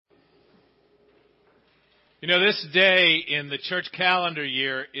You know, this day in the church calendar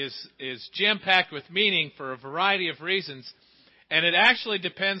year is jam-packed with meaning for a variety of reasons, and it actually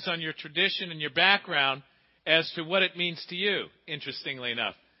depends on your tradition and your background as to what it means to you, interestingly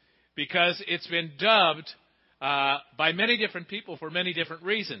enough, because it's been dubbed by many different people for many different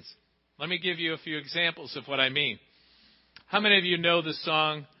reasons. Let me give you a few examples of what I mean. How many of you know the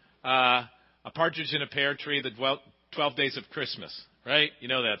song, A Partridge in a Pear Tree, the 12 Days of Christmas, right? You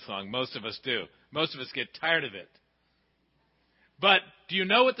know that song. Most of us do. Most of us get tired of it. But do you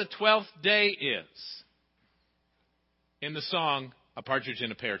know what the 12th day is in the song, A Partridge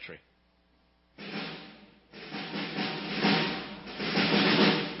in a Pear Tree?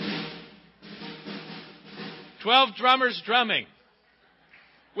 "12 drummers drumming."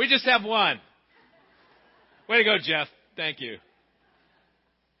 We just have one. Way to go, Jeff. Thank you.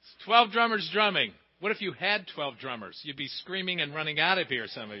 12 drummers drumming. What if you had 12 drummers? You'd be screaming and running out of here,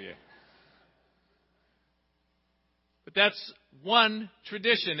 some of you. But that's one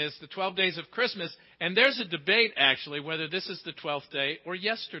tradition, is the 12 days of Christmas. And there's a debate, actually, whether this is the 12th day or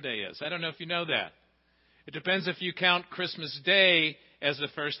yesterday is. I don't know if you know that. It depends if you count Christmas Day as the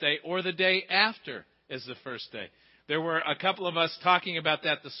first day or the day after as the first day. There were a couple of us talking about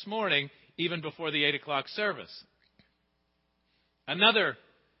that this morning, even before the 8 o'clock service. Another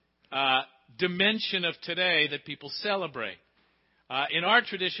dimension of today that people celebrate. In our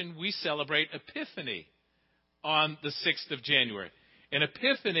tradition, we celebrate Epiphany on the 6th of January. And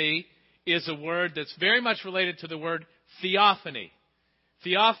Epiphany is a word that's very much related to the word theophany.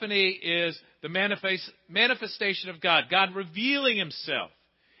 Theophany is the manifestation of God, God revealing himself.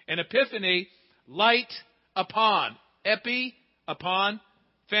 And Epiphany, light upon. Epi, upon.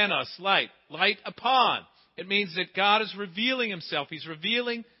 Phanos, light. Light upon. It means that God is revealing himself. He's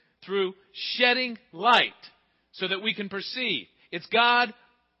revealing through shedding light so that we can perceive. It's God's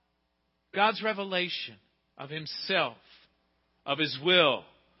revelation of himself, of his will,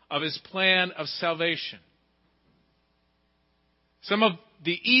 of his plan of salvation. Some of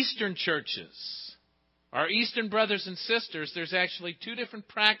the Eastern churches, our Eastern brothers and sisters, there's actually two different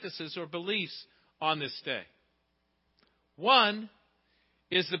practices or beliefs on this day. One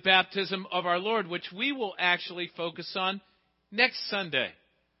is the baptism of our Lord, which we will actually focus on next Sunday,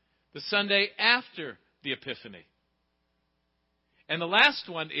 the Sunday after the Epiphany. And the last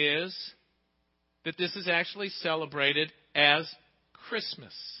one is that this is actually celebrated as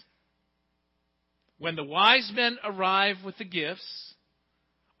Christmas. When the wise men arrive with the gifts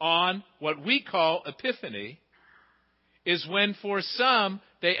on what we call Epiphany, is when for some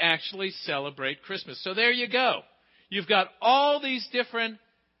they actually celebrate Christmas. So there you go. You've got all these different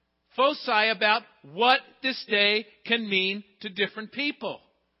foci about what this day can mean to different people.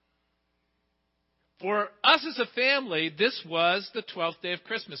 For us as a family, this was the 12th day of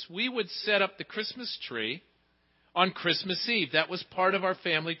Christmas. We would set up the Christmas tree on Christmas Eve. That was part of our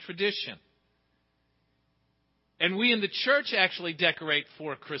family tradition. And we in the church actually decorate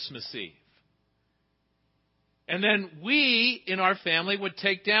for Christmas Eve. And then we, in our family, would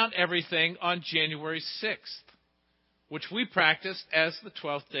take down everything on January 6th, which we practiced as the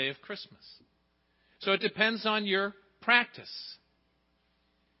 12th day of Christmas. So it depends on your practice.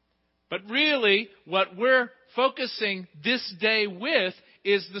 But really, what we're focusing this day with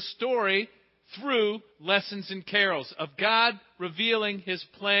is the story through lessons and carols of God revealing his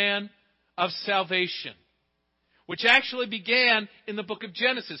plan of salvation, which actually began in the book of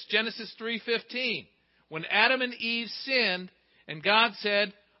Genesis, Genesis 3:15, when Adam and Eve sinned and God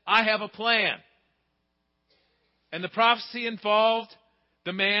said, I have a plan. And the prophecy involved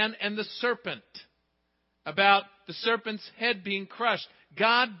the man and the serpent, about the serpent's head being crushed.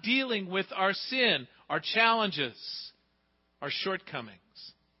 God dealing with our sin, our challenges, our shortcomings.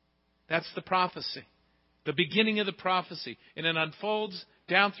 That's the prophecy. The beginning of the prophecy. And it unfolds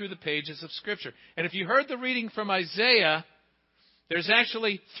down through the pages of Scripture. And if you heard the reading from Isaiah, there's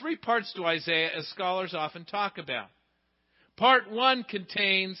actually three parts to Isaiah, as scholars often talk about. Part 1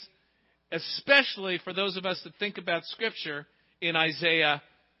 contains, especially for those of us that think about Scripture, in Isaiah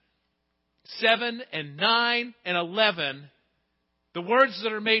 7 and 9 and 11, the words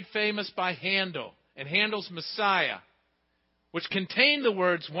that are made famous by Handel and Handel's Messiah, which contain the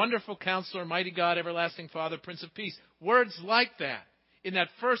words, Wonderful Counselor, Mighty God, Everlasting Father, Prince of Peace. Words like that in that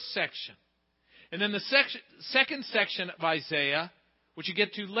first section. And then the second section of Isaiah, which you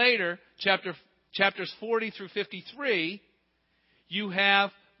get to later, chapters 40 through 53, you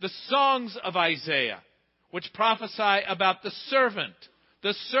have the songs of Isaiah, which prophesy about the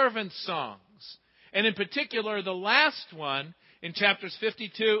servant songs. And in particular, the last one in chapters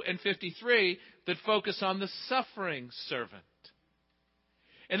 52 and 53 that focus on the suffering servant.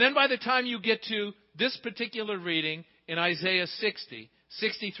 And then by the time you get to this particular reading in Isaiah 60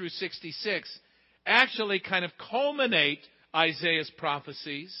 through 66, actually kind of culminate Isaiah's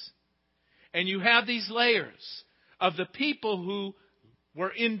prophecies. And you have these layers of the people who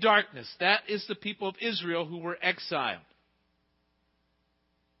were in darkness. That is the people of Israel who were exiled.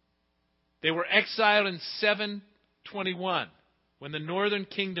 They were exiled in 721 when the northern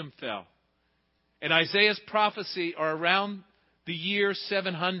kingdom fell. And Isaiah's prophecy are around the year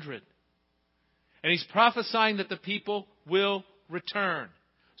 700. And he's prophesying that the people will return.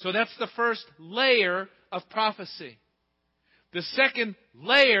 So that's the first layer of prophecy. The second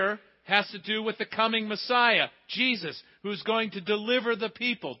layer has to do with the coming Messiah, Jesus, who's going to deliver the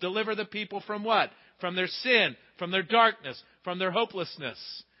people. Deliver the people from what? From their sin, from their darkness, from their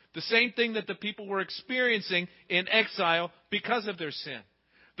hopelessness. The same thing that the people were experiencing in exile because of their sin.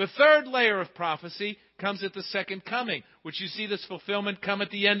 The third layer of prophecy comes at the second coming, which you see this fulfillment come at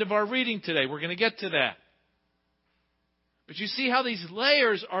the end of our reading today. We're going to get to that. But you see how these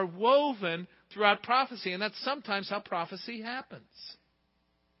layers are woven throughout prophecy, and that's sometimes how prophecy happens.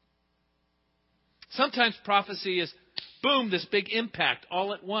 Sometimes prophecy is, boom, this big impact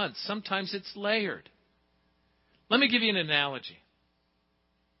all at once. Sometimes it's layered. Let me give you an analogy.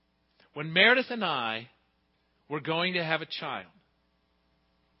 When Meredith and I were going to have a child,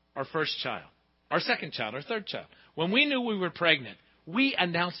 our first child, our second child, our third child, when we knew we were pregnant, we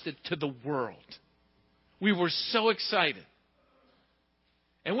announced it to the world. We were so excited.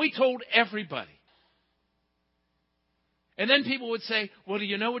 And we told everybody. And then people would say, well, do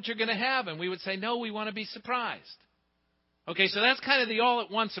you know what you're going to have? And we would say, no, we want to be surprised. Okay, so that's kind of the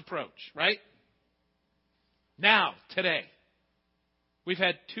all-at-once approach, right? Now, today, we've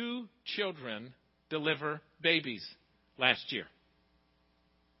had 2 children deliver babies last year.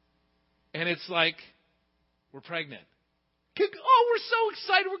 And it's like, we're pregnant. Oh, we're so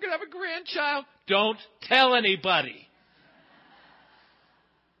excited, we're going to have a grandchild. Don't tell anybody.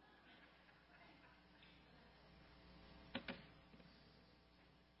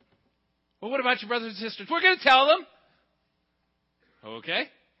 Well, what about your brothers and sisters? We're going to tell them. Okay.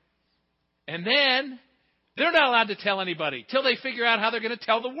 And then, they're not allowed to tell anybody till they figure out how they're going to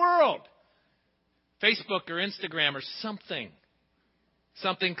tell the world. Facebook or Instagram or something.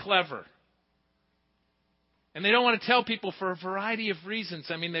 Something clever. And they don't want to tell people for a variety of reasons.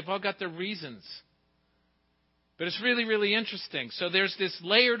 I mean, they've all got their reasons. But it's really, really interesting. So there's this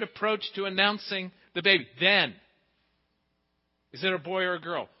layered approach to announcing the baby. Then, is it a boy or a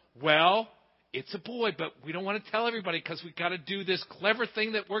girl? Well, it's a boy, but we don't want to tell everybody because we've got to do this clever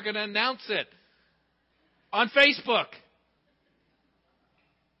thing that we're going to announce it on Facebook.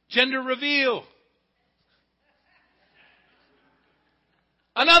 Gender reveal.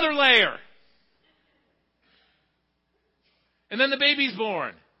 Another layer. And then the baby's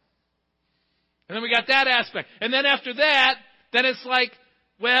born. And then we got that aspect. And then after that, then it's like,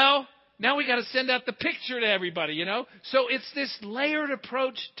 well, now we got to send out the picture to everybody, you know? So it's this layered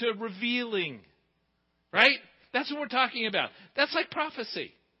approach to revealing. Right? That's what we're talking about. That's like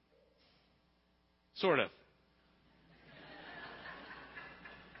prophecy. Sort of.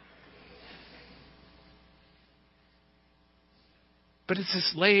 But it's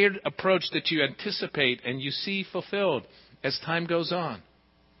this layered approach that you anticipate and you see fulfilled as time goes on.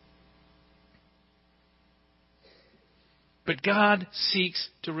 But God seeks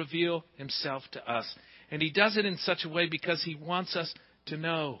to reveal himself to us. And he does it in such a way because he wants us to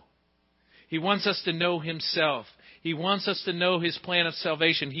know. He wants us to know himself. He wants us to know his plan of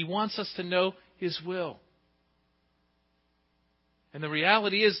salvation. He wants us to know his will. And the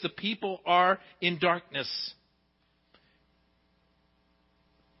reality is the people are in darkness.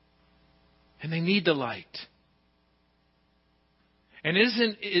 And they need the light. And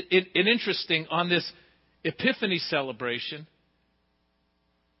isn't it interesting on this Epiphany celebration,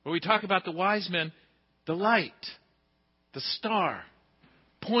 where we talk about the wise men, the light, the star,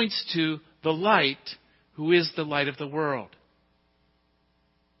 points to the light who is the light of the world.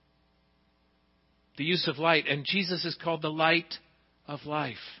 The use of light. And Jesus is called the light of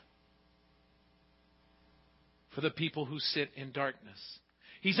life for the people who sit in darkness.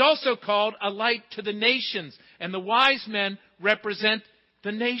 He's also called a light to the nations. And the wise men represent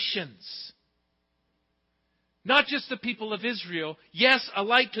the nations. Not just the people of Israel. Yes, a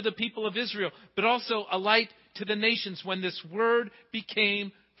light to the people of Israel, but also a light to the nations when this word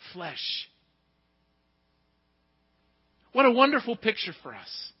became flesh. What a wonderful picture for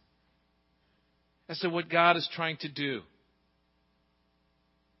us as to what God is trying to do.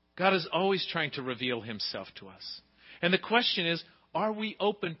 God is always trying to reveal himself to us. And the question is, are we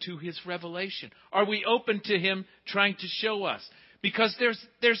open to his revelation? Are we open to him trying to show us? Because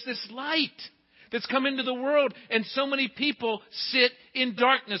there's this light. that's come into the world. And so many people sit in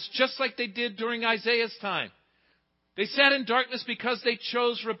darkness, just like they did during Isaiah's time. They sat in darkness because they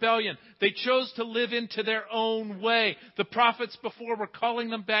chose rebellion. They chose to live into their own way. The prophets before were calling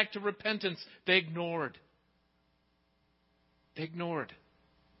them back to repentance. They ignored. They ignored.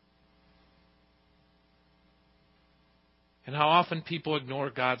 And how often people ignore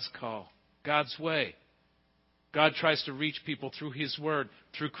God's call, God's way. God tries to reach people through His Word,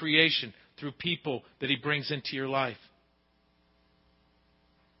 through creation, through people that He brings into your life.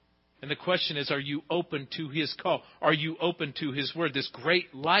 And the question is, are you open to His call? Are you open to His Word, this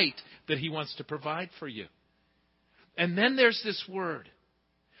great light that He wants to provide for you? And then there's this word.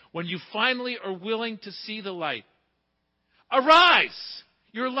 When you finally are willing to see the light, arise!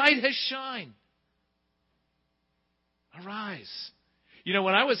 Your light has shined. Arise. You know,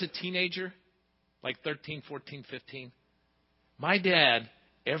 when I was a teenager, like 13, 14, 15, my dad,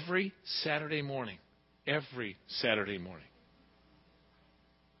 every Saturday morning,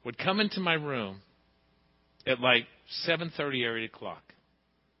 would come into my room at like 7:30 or 8 o'clock.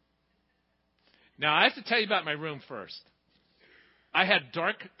 Now, I have to tell you about my room first. I had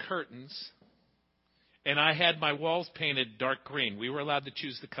dark curtains, and I had my walls painted dark green. We were allowed to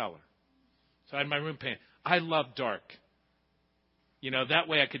choose the color. So I had my room painted. I love dark. You know, that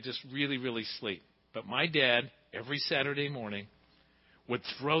way I could just really, really sleep. But my dad, every Saturday morning, would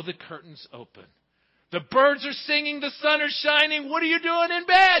throw the curtains open. The birds are singing, the sun is shining. What are you doing in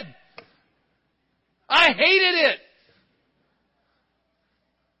bed? I hated it.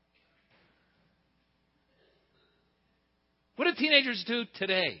 What do teenagers do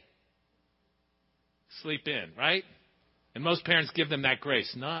today? Sleep in, right? And most parents give them that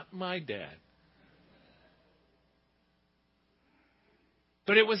grace. Not my dad.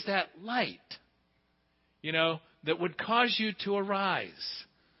 But it was that light, you know, that would cause you to arise,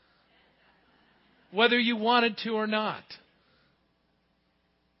 whether you wanted to or not.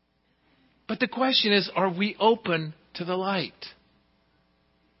 But the question is, are we open to the light?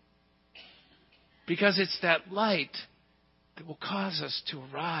 Because it's that light that will cause us to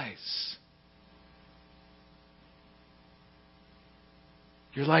arise.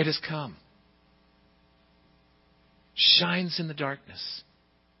 Your light has come. Shines in the darkness.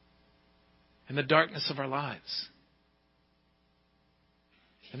 In the darkness of our lives.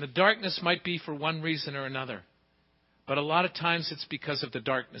 And the darkness might be for one reason or another. But a lot of times it's because of the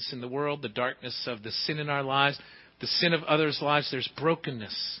darkness in the world, the darkness of the sin in our lives, the sin of others' lives. There's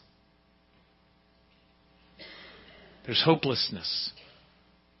brokenness. There's hopelessness.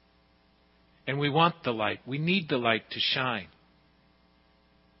 And we want the light. We need the light to shine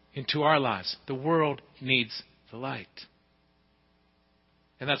into our lives. The world needs the light.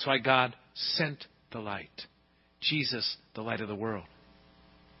 And that's why God sent the light. Jesus, the light of the world.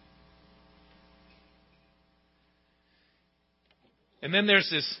 And then there's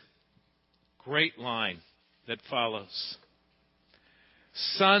this great line that follows.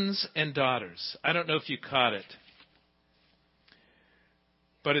 Sons and daughters. I don't know if you caught it.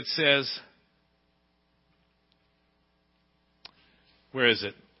 But it says, where is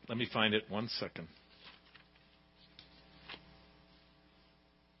it? Let me find it 1 second.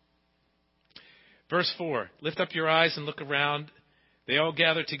 Verse 4, lift up your eyes and look around. They all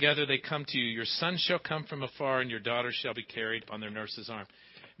gather together. They come to you. Your sons shall come from afar, and your daughters shall be carried on their nurse's arm.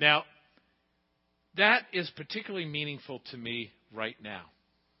 Now, that is particularly meaningful to me right now.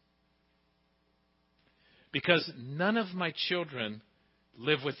 Because none of my children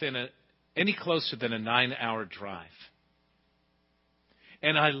live within any closer than a 9-hour drive.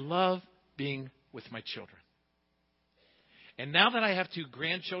 And I love being with my children. And now that I have 2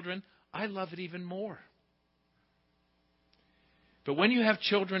 grandchildren, I love it even more. But when you have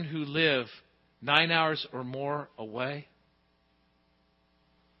children who live 9 hours or more away,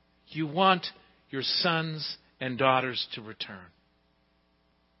 you want your sons and daughters to return.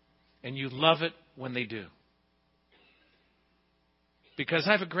 And you love it when they do. Because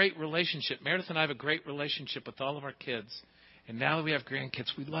I have a great relationship. Meredith and I have a great relationship with all of our kids. And now that we have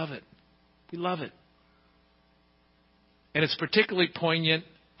grandkids, we love it. We love it. And it's particularly poignant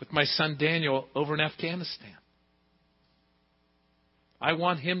with my son Daniel over in Afghanistan. I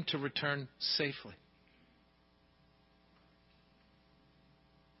want him to return safely.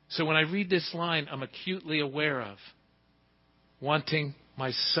 So when I read this line, I'm acutely aware of wanting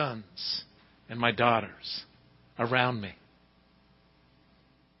my sons and my daughters around me.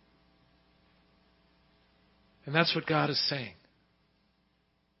 And that's what God is saying.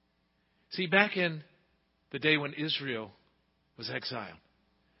 See, back in the day when Israel was exiled,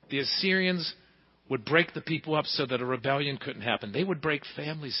 the Assyrians would break the people up so that a rebellion couldn't happen. They would break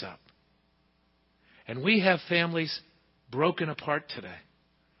families up. And we have families broken apart today.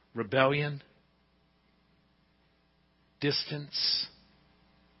 Rebellion, distance,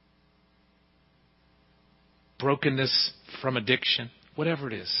 brokenness from addiction, whatever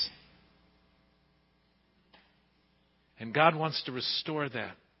it is. And God wants to restore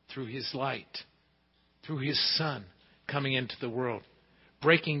that through His light, through His Son coming into the world,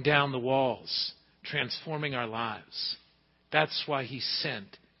 breaking down the walls, transforming our lives. That's why He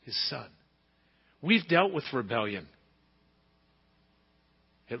sent His Son. We've dealt with rebellion.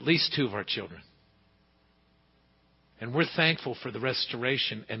 At least 2 of our children. And we're thankful for the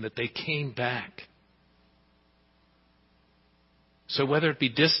restoration and that they came back. So whether it be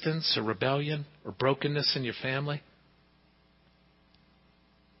distance or rebellion or brokenness in your family,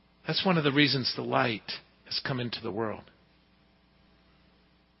 that's one of the reasons the light has come into the world.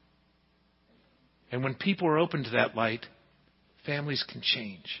 And when people are open to that light, families can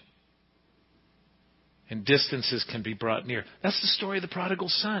change. And distances can be brought near. That's the story of the prodigal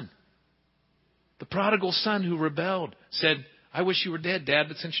son. The prodigal son who rebelled said, I wish you were dead, Dad,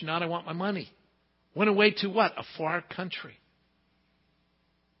 but since you're not, I want my money. Went away to what? A far country.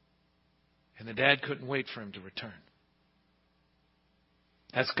 And the dad couldn't wait for him to return.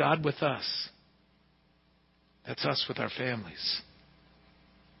 That's God with us. That's us with our families.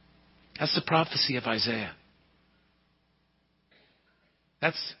 That's the prophecy of Isaiah.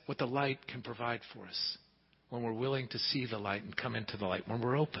 That's what the light can provide for us when we're willing to see the light and come into the light, when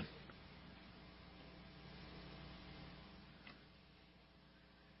we're open.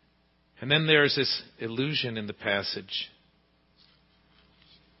 And then there's this illusion in the passage.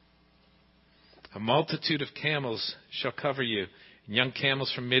 A multitude of camels shall cover you, and young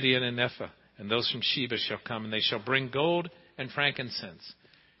camels from Midian and Ephah, and those from Sheba shall come, and they shall bring gold and frankincense.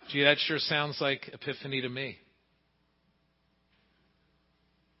 Gee, that sure sounds like Epiphany to me.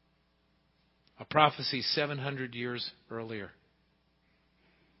 A prophecy 700 years earlier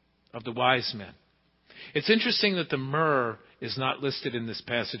of the wise men. It's interesting that the myrrh is not listed in this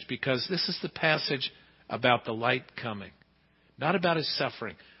passage because this is the passage about the light coming, not about His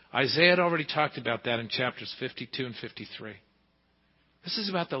suffering. Isaiah had already talked about that in chapters 52 and 53. This is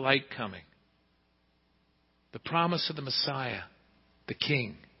about the light coming, the promise of the Messiah, the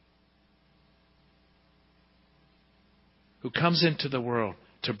King, who comes into the world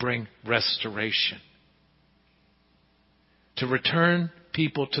to bring restoration, to return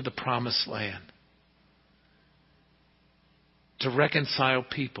people to the promised land, to reconcile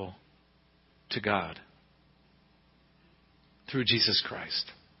people to God through Jesus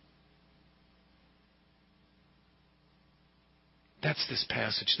Christ. That's this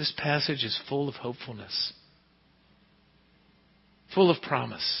passage. This passage is full of hopefulness, full of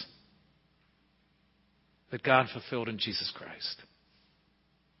promise that God fulfilled in Jesus Christ.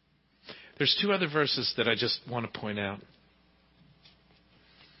 There's 2 other verses that I just want to point out.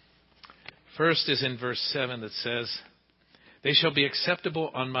 First is in verse 7 that says, they shall be acceptable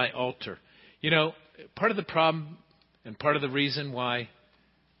on my altar. You know, part of the problem and part of the reason why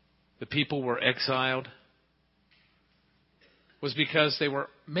the people were exiled was because they were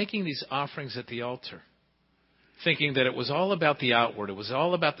making these offerings at the altar, thinking that it was all about the outward, it was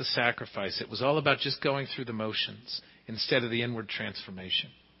all about the sacrifice, it was all about just going through the motions instead of the inward transformation.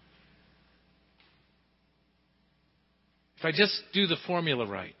 If I just do the formula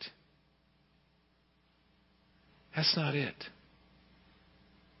right, that's not it.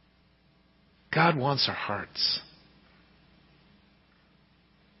 God wants our hearts.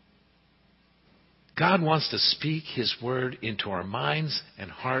 God wants to speak His word into our minds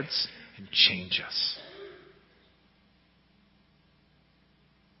and hearts and change us.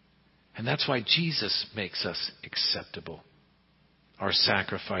 And that's why Jesus makes us acceptable. Our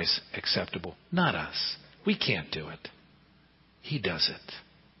sacrifice acceptable. Not us. We can't do it. He does it.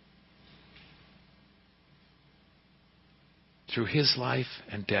 Through His life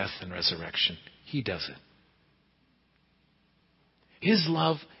and death and resurrection, He does it. His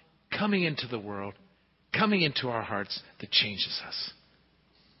love coming into the world, coming into our hearts that changes us.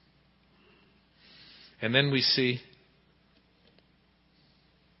 And then we see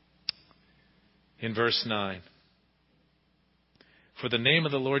in verse 9, for the name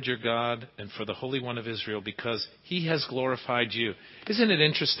of the Lord your God and for the Holy One of Israel, because He has glorified you. Isn't it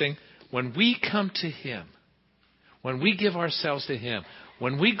interesting? When we come to Him, when we give ourselves to Him,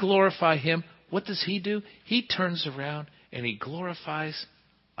 when we glorify Him, what does He do? He turns around and He glorifies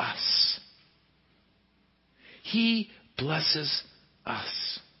us. He blesses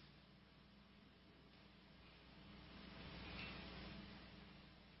us.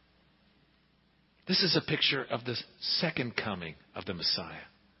 This is a picture of the second coming of the Messiah,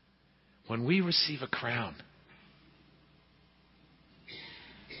 when we receive a crown,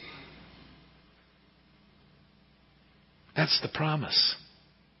 that's the promise.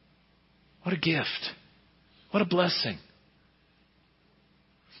 What a gift. What a blessing.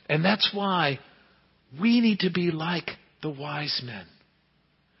 And that's why we need to be like the wise men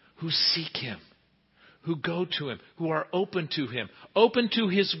who seek Him, who go to Him, who are open to Him, open to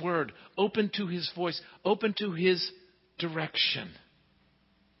His word, open to His voice, open to His direction.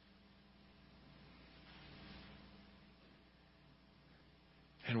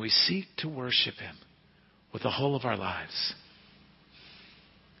 And we seek to worship Him with the whole of our lives.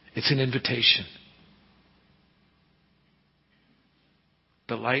 It's an invitation.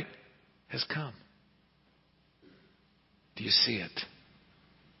 The light has come. Do you see it?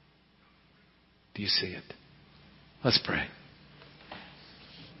 Do you see it? Let's pray.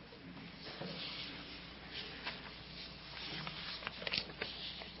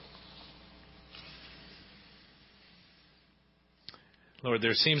 Lord,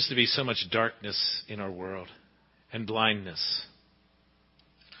 there seems to be so much darkness in our world and blindness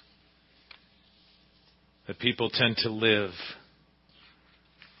that people tend to live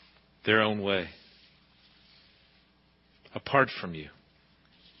their own way, apart from you,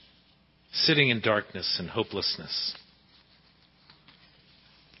 sitting in darkness and hopelessness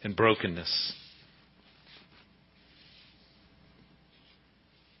and brokenness.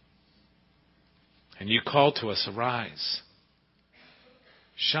 And you call to us, arise,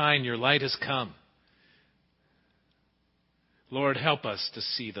 shine, your light has come. Lord, help us to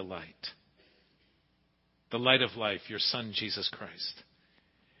see the light of life, your Son, Jesus Christ,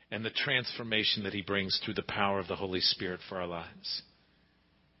 and the transformation that He brings through the power of the Holy Spirit for our lives,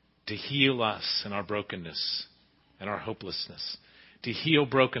 to heal us in our brokenness and our hopelessness, to heal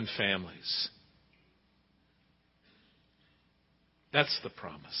broken families. That's the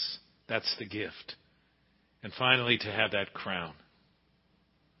promise. That's the gift. And finally, to have that crown.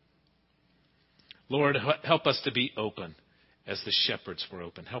 Lord, help us to be open as the shepherds were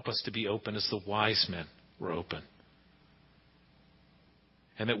open. Help us to be open as the wise men were open.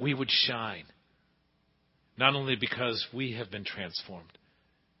 And that we would shine, not only because we have been transformed,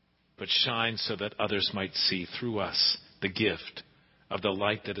 but shine so that others might see through us the gift of the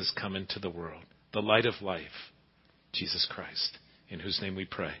light that has come into the world, the light of life, Jesus Christ, in whose name we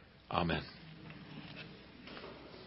pray. Amen.